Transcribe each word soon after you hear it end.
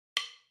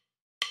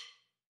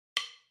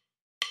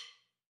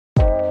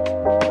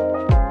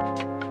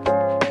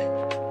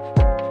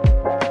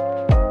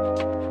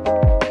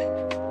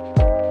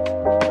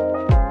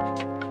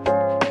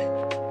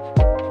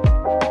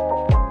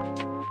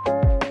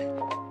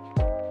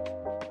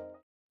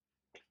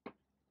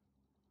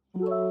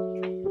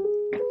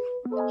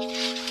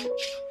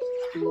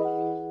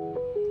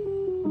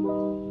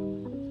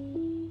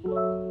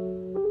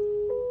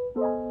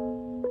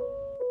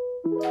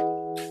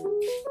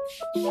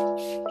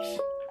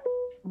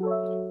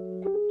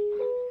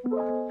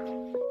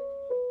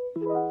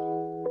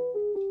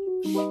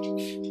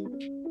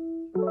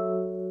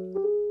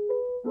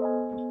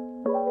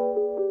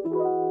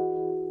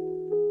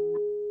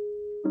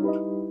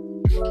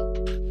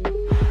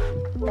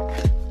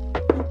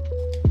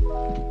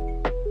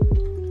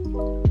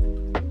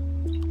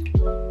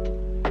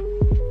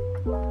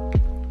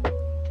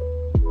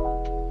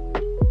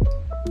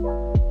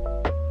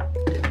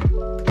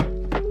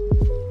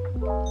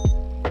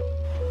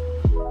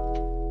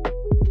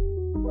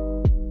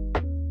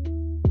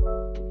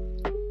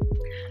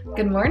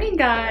Good morning,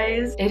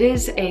 guys. It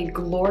is a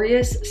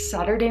glorious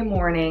Saturday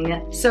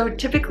morning. So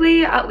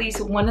typically, at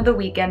least one of the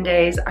weekend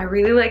days, I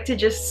really like to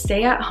just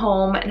stay at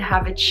home and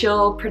have a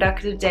chill,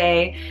 productive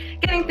day,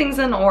 getting things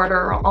in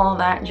order, all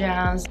that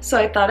jazz. So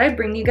I thought I'd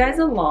bring you guys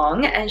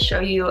along and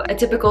show you a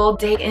typical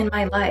day in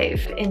my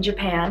life in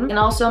Japan. And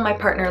also my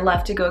partner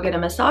left to go get a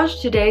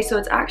massage today, so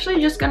it's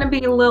actually just gonna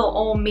be a little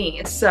old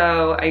me.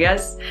 So I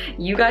guess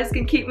you guys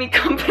can keep me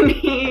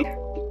company.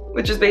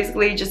 Which is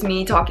basically just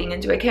me talking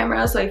into a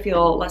camera so I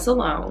feel less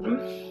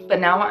alone. But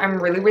now I'm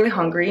really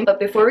hungry. But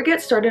before we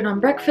get started on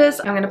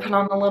breakfast, I'm gonna put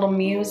on a little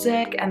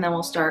music and then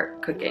we'll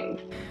start cooking.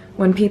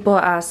 When people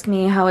ask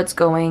me how it's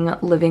going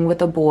living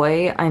with a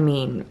boy, I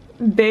mean,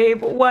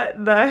 babe,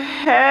 what the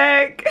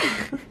heck?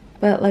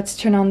 But let's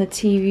turn on the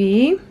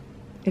TV,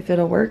 if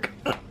it'll work.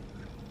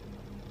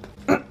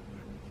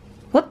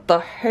 What the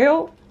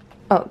hell?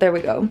 Oh, there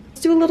we go.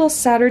 Let's do a little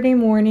Saturday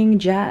morning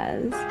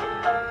jazz.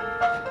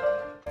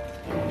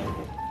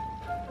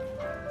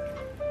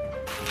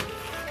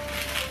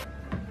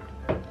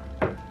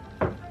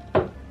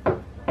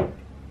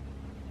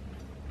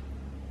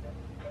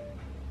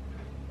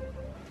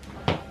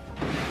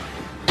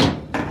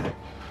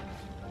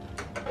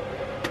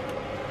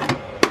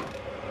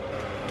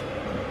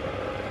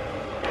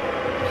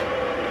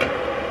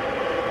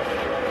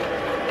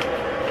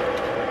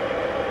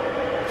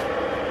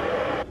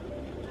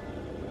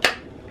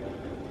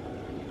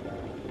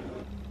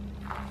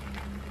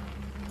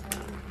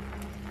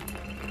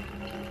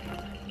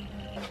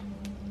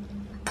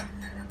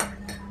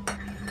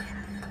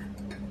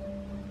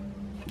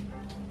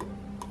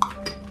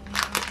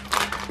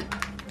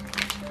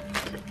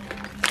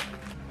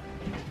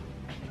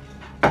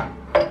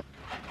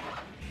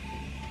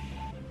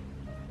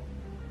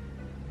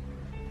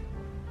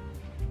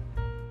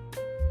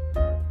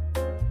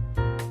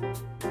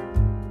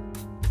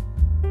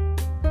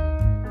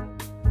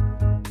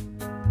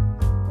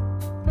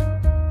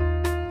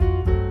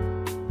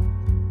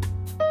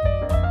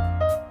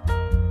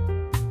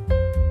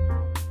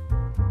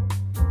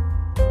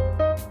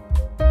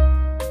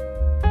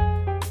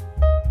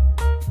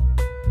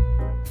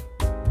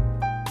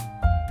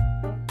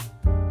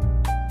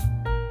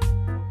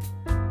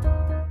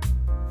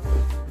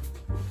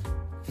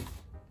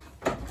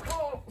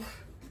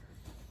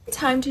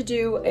 Time to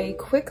do a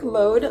quick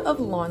load of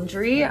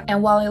laundry,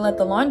 and while I let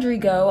the laundry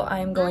go,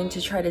 I'm going to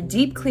try to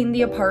deep clean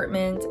the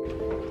apartment.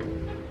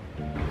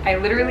 I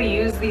literally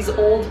use these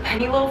old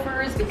penny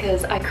loafers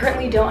because I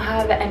currently don't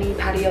have any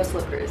patio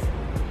slippers.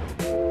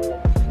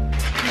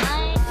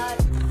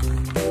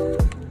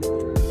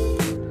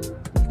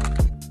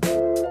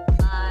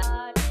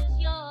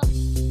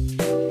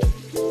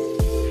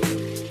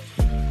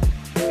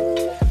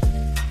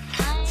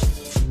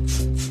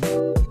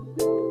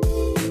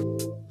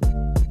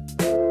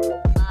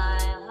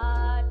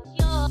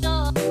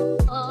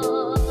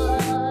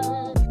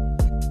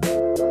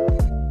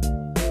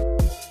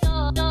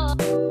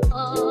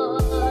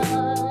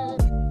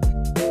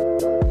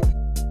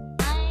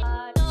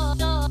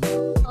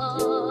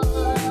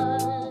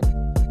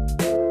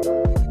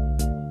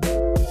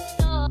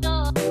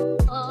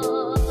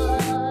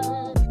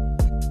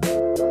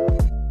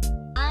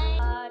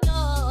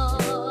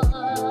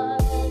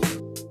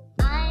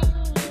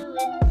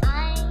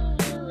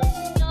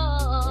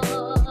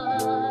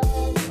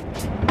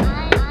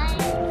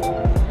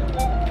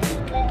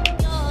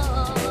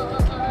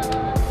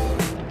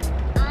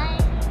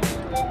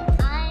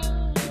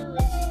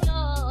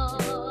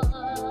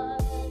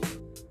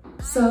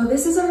 So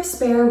this is our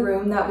spare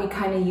room that we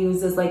kind of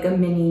use as like a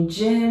mini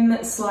gym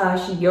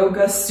slash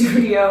yoga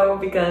studio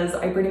because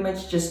I pretty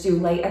much just do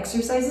light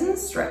exercises and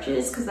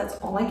stretches because that's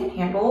all I can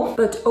handle.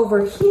 But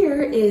over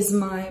here is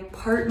my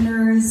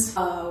partner's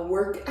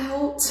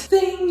workout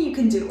thing. You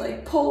can do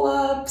like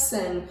pull-ups,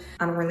 and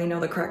I don't really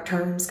know the correct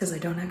terms because I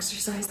don't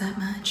exercise that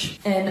much.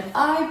 And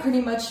I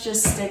pretty much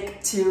just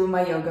stick to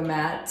my yoga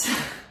mat.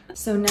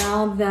 So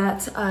now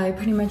that I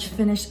pretty much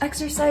finished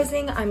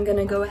exercising, I'm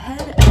gonna go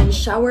ahead and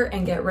shower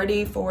and get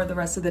ready for the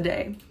rest of the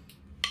day.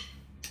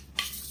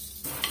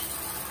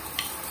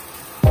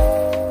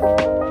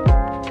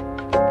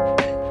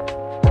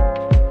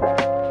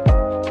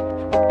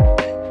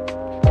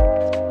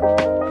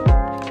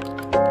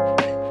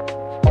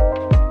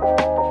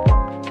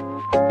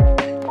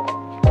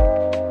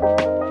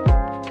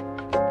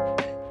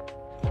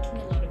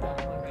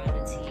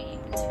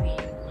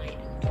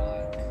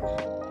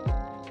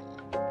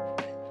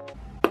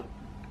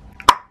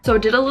 So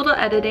did a little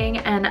editing,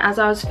 and as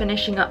I was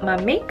finishing up my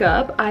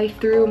makeup, I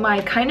threw my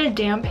kind of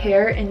damp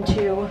hair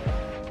into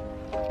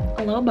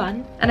a little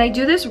bun. And I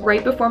do this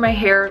right before my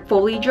hair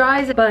fully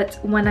dries, but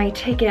when I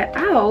take it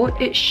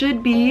out, it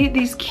should be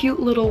these cute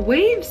little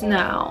waves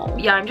now.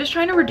 Yeah, I'm just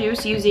trying to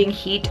reduce using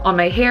heat on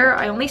my hair.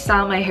 I only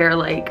style my hair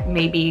like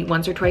maybe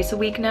once or twice a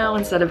week now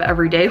instead of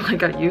every day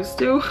like I used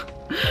to.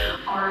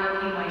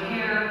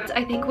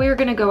 I think we're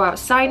gonna go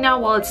outside now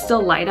while it's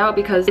still light out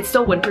because it's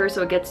still winter,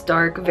 so it gets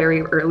dark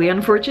very early,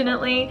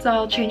 unfortunately. So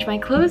I'll change my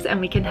clothes and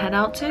we can head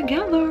out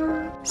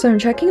together. So I'm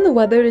checking the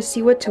weather to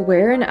see what to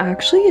wear, and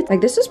actually it's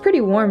like, this is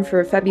pretty warm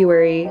for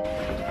February.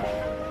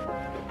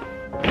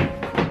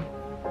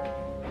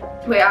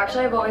 Wait,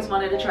 actually I've always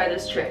wanted to try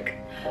this trick.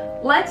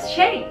 Let's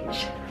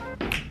change.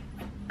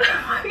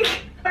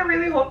 I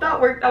really hope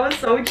that worked. That was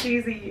so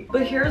cheesy.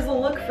 But here's the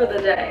look for the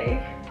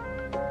day.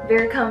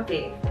 Very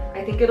comfy.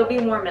 I think it'll be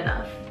warm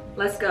enough.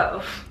 Let's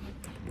go.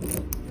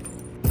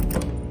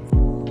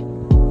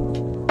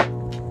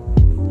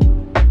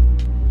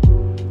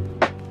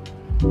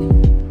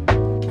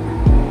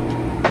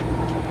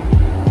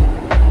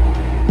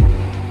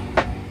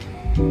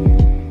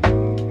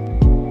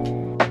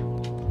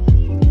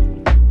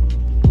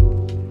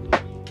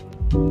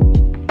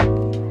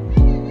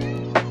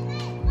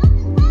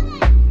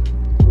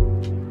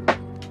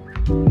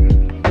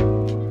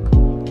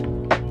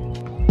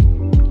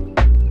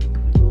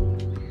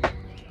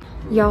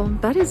 Y'all,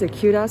 that is a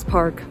cute ass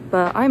park,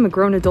 but I'm a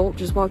grown adult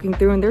just walking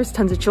through and there's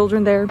tons of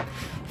children there.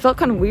 Felt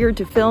kind of weird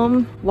to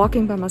film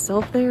walking by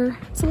myself there,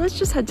 so let's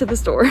just head to the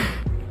store.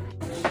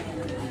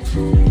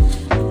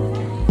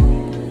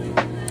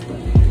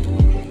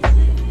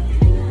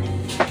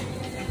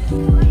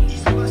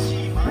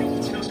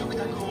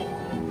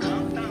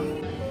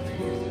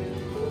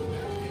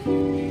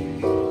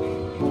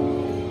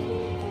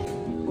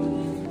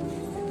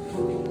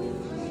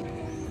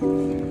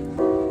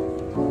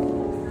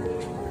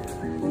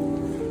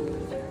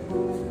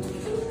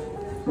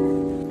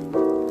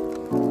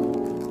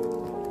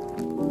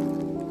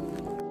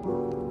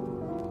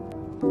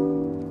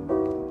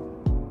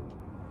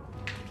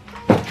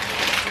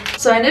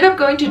 So I ended up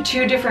going to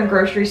 2 different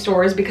grocery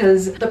stores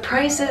because the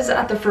prices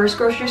at the first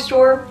grocery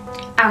store,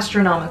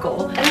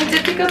 astronomical. And I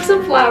did pick up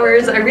some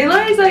flowers. I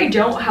realized I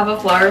don't have a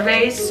flower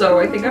vase, so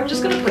I think I'm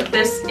just gonna put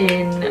this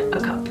in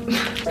a cup.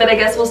 But I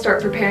guess we'll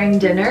start preparing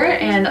dinner,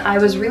 and I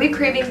was really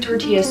craving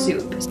tortilla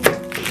soup.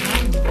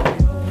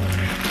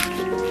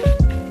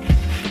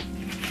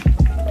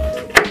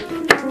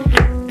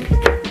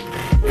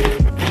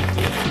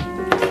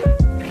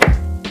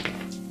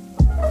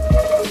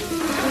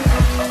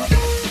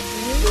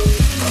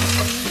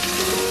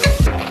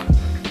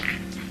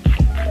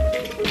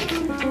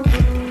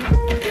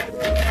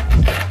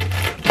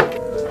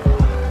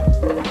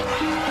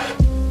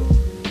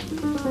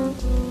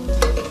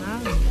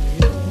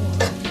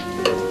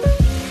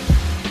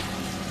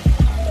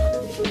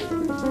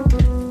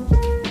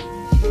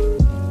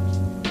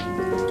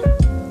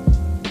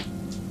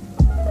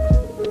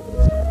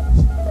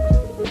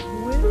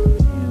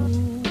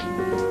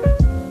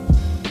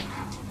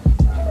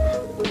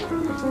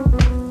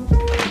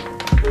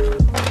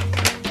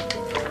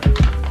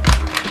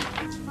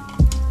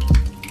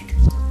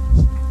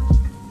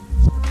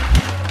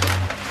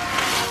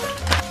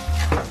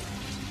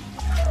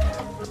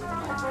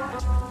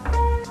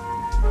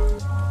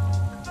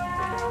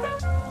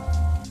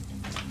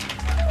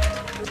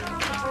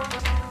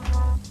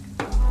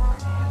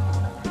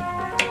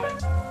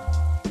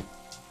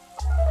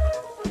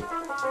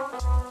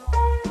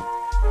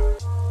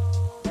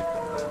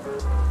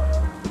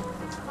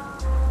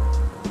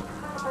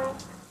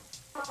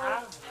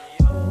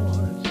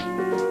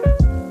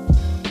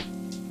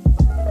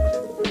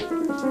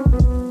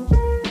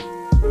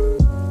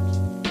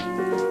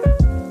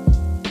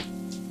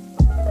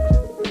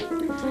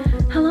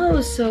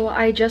 So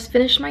I just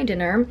finished my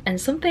dinner, and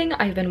something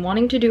I've been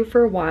wanting to do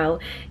for a while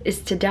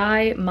is to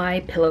dye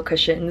my pillow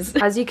cushions.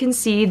 As you can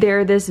see,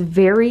 they're this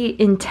very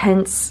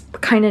intense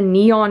kind of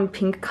neon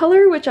pink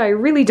color, which I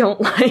really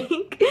don't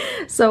like.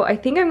 So I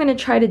think I'm gonna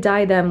try to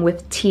dye them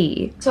with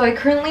tea. So I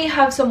currently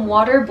have some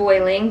water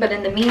boiling, but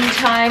in the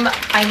meantime,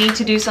 I need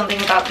to do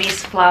something about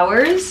these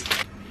flowers.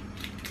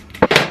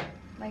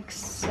 Like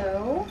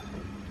so.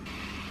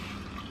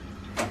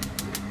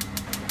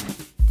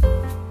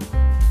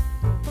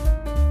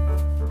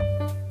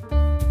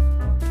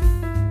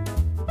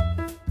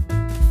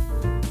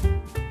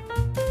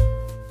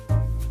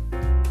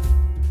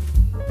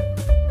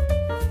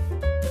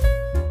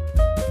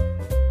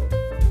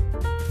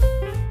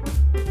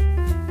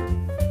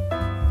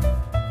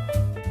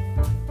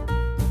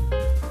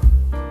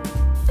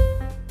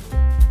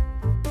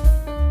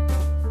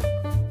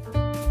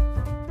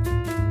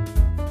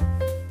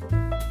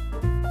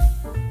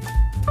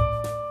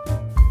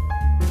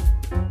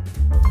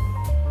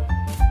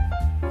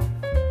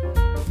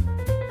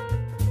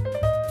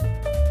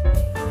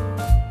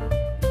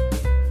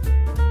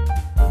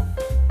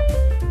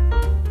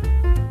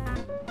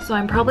 so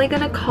I'm probably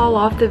gonna call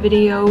off the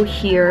video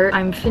here.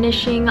 I'm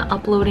finishing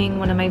uploading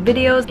one of my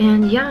videos,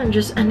 and yeah, I'm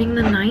just ending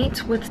the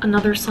night with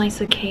another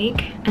slice of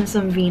cake and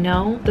some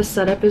vino. The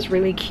setup is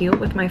really cute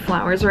with my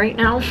flowers right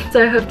now.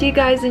 So I hope you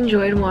guys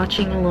enjoyed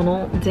watching a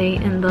little day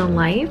in the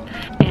life,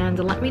 and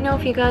let me know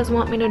if you guys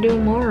want me to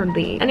do more of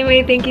these.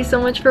 Anyway, thank you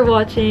so much for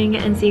watching,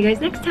 and see you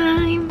guys next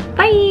time.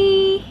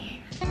 Bye!